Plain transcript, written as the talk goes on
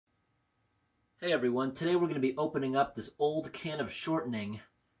Hey everyone, today we're going to be opening up this old can of shortening.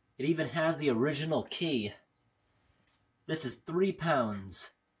 It even has the original key. This is 3 pounds,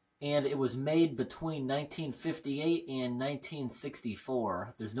 and it was made between 1958 and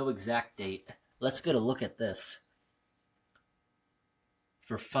 1964. There's no exact date. Let's get a look at this.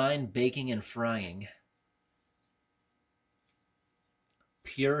 For fine baking and frying.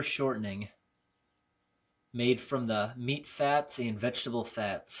 Pure shortening. Made from the meat fats and vegetable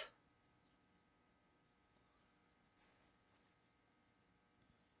fats.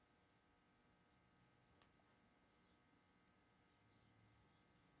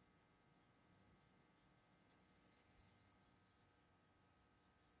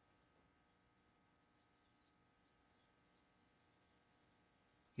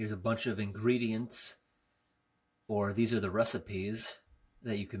 Here's a bunch of ingredients, or these are the recipes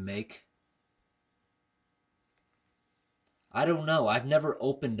that you can make. I don't know. I've never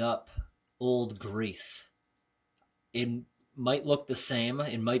opened up old grease. It might look the same.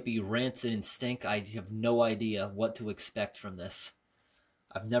 It might be rancid and stink. I have no idea what to expect from this.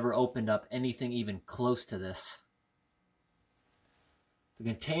 I've never opened up anything even close to this. The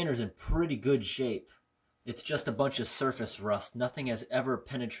container's in pretty good shape. It's just a bunch of surface rust. Nothing has ever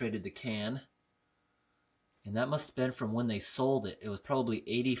penetrated the can. And that must have been from when they sold it. It was probably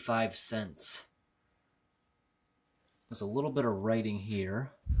 85 cents. There's a little bit of writing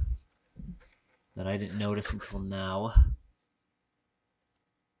here that I didn't notice until now.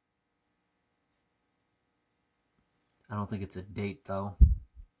 I don't think it's a date though.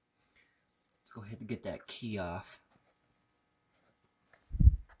 Let's go ahead and get that key off.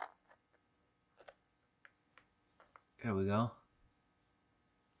 There we go.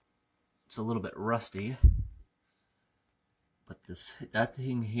 It's a little bit rusty, but that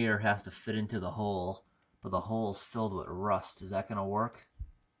thing here has to fit into the hole, but the hole's filled with rust. Is that going to work?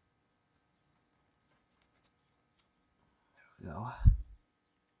 There we go.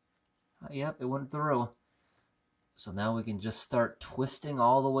 Yep, it went through. So now we can just start twisting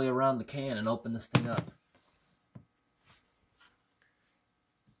all the way around the can and open this thing up.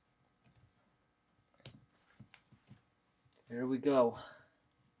 Here we go.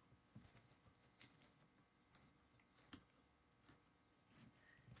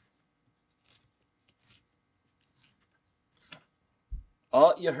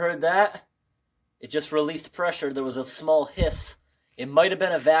 Oh, you heard that? It just released pressure. There was a small hiss. It might have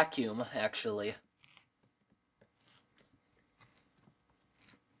been a vacuum, actually.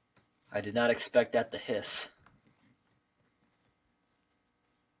 I did not expect that to hiss.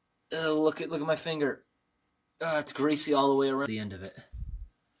 Oh, look at my finger. It's greasy all the way around the end of it.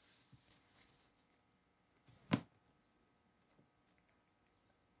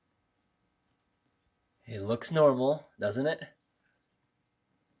 It looks normal, doesn't it?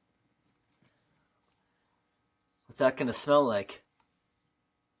 What's that going to smell like?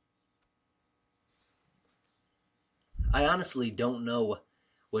 I honestly don't know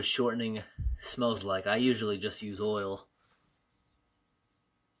what shortening smells like. I usually just use oil.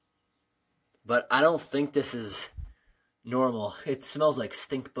 But I don't think this is normal. It smells like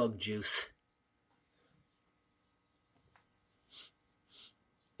stink bug juice.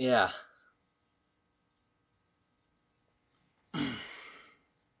 Yeah.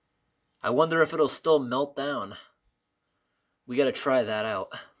 I wonder if it'll still melt down. We gotta try that out.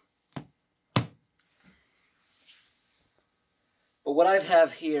 But what I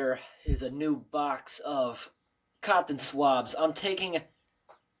have here is a new box of cotton swabs. I'm taking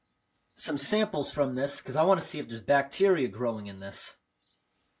some samples from this because I want to see if there's bacteria growing in this.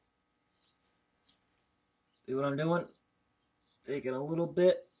 See what I'm doing? Taking a little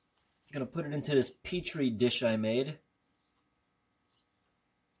bit. Gonna put it into this petri dish I made.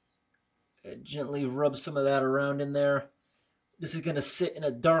 And gently rub some of that around in there. This is gonna sit in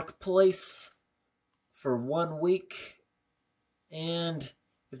a dark place for 1 week. And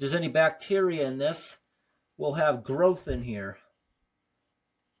if there's any bacteria in this, we'll have growth in here.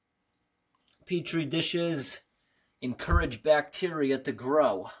 Petri dishes encourage bacteria to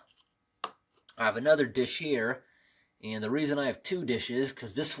grow. I have another dish here, and the reason I have 2 dishes,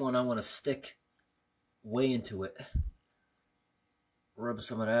 because this one I want to stick way into it. Rub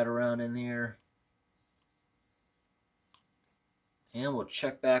some of that around in here. And we'll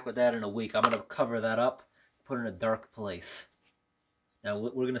check back with that in a week. I'm going to cover that up, put it in a dark place. Now we're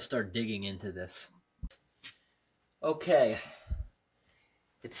going to start digging into this. Okay.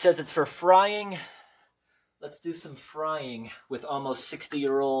 It says it's for frying. Let's do some frying with almost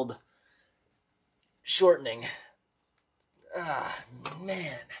 60-year-old shortening. Ah,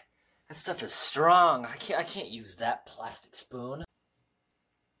 man. That stuff is strong. I can't use that plastic spoon.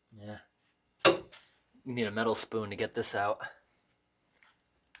 Yeah. You need a metal spoon to get this out.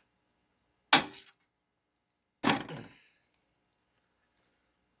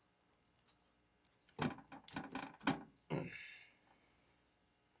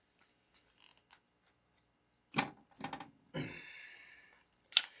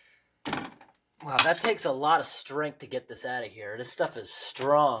 Wow, that takes a lot of strength to get this out of here. This stuff is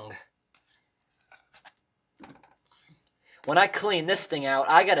strong. When I clean this thing out,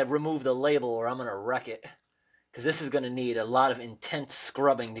 I gotta remove the label or I'm gonna wreck it. Because this is gonna need a lot of intense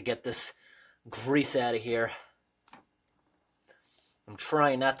scrubbing to get this grease out of here. I'm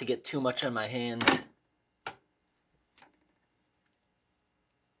trying not to get too much on my hands.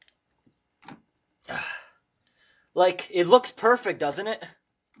 Like, it looks perfect, doesn't it?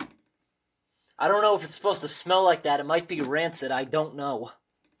 I don't know if it's supposed to smell like that. It might be rancid. I don't know.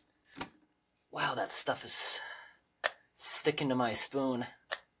 Wow, that stuff is sticking to my spoon.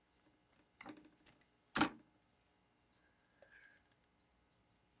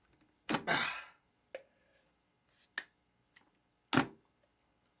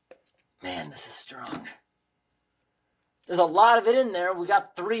 Man, this is strong. There's a lot of it in there. We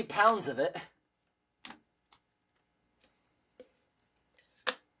got 3 pounds of it.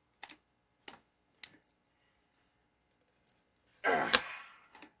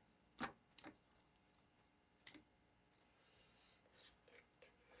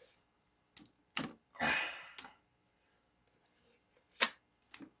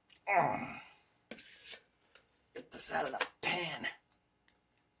 Get this out of the pan.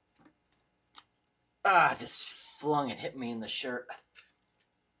 Ah, just flung it, hit me in the shirt.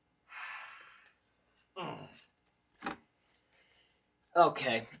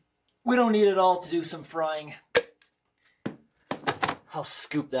 Okay, we don't need it all to do some frying. I'll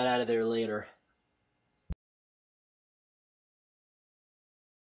scoop that out of there later.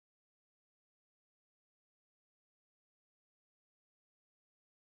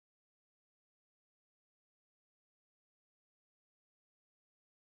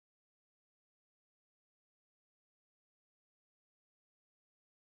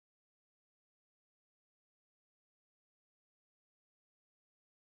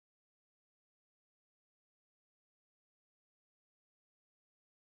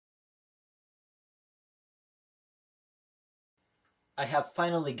 I have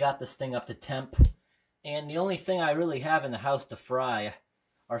finally got this thing up to temp, and the only thing I really have in the house to fry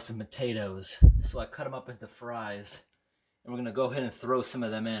are some potatoes. So I cut them up into fries, and we're going to go ahead and throw some of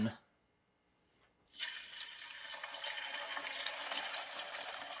them in.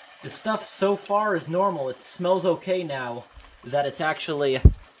 The stuff so far is normal. It smells okay now that it's actually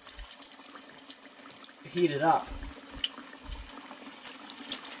heated up.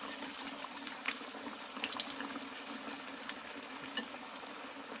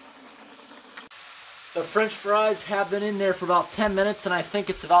 The French fries have been in there for about 10 minutes, and I think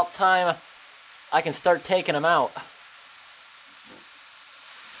it's about time I can start taking them out.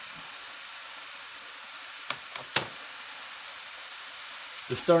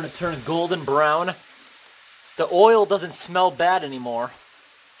 They're starting to turn golden brown. The oil doesn't smell bad anymore.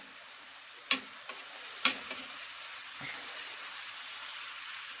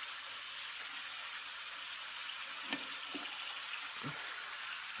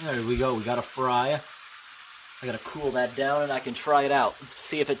 There we go, we got a fry. I gotta cool that down and I can try it out.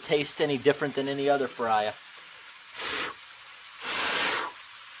 See if it tastes any different than any other fry.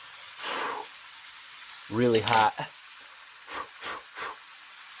 Really hot.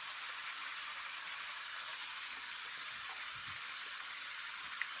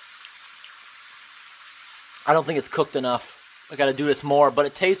 I don't think it's cooked enough. I gotta do this more, but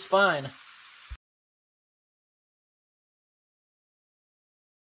it tastes fine.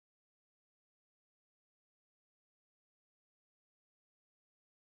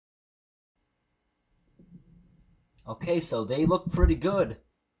 Okay, so they look pretty good.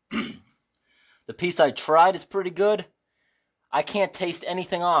 The piece I tried is pretty good. I can't taste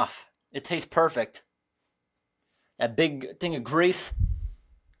anything off. It tastes perfect. That big thing of grease,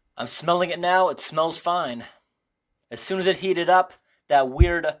 I'm smelling it now. It smells fine. As soon as it heated up, that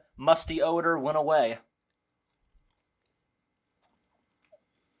weird musty odor went away.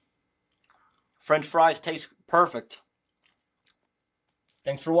 French fries taste perfect.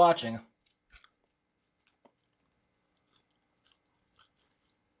 Thanks for watching.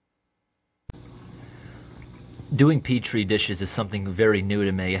 Doing Petri dishes is something very new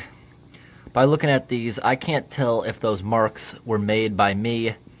to me. By looking at these, I can't tell if those marks were made by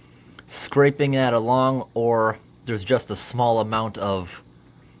me scraping that along or there's just a small amount of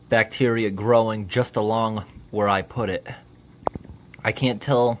bacteria growing just along where I put it. I can't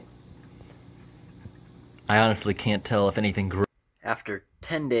tell I honestly can't tell if anything grew. After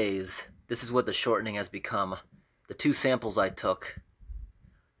 10 days, this is what the shortening has become. The 2 samples I took.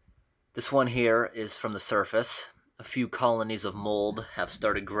 This one here is from the surface. A few colonies of mold have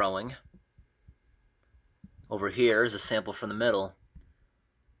started growing. Over here is a sample from the middle.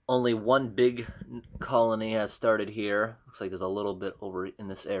 Only one big colony has started here. Looks like there's a little bit over in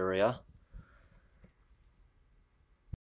this area.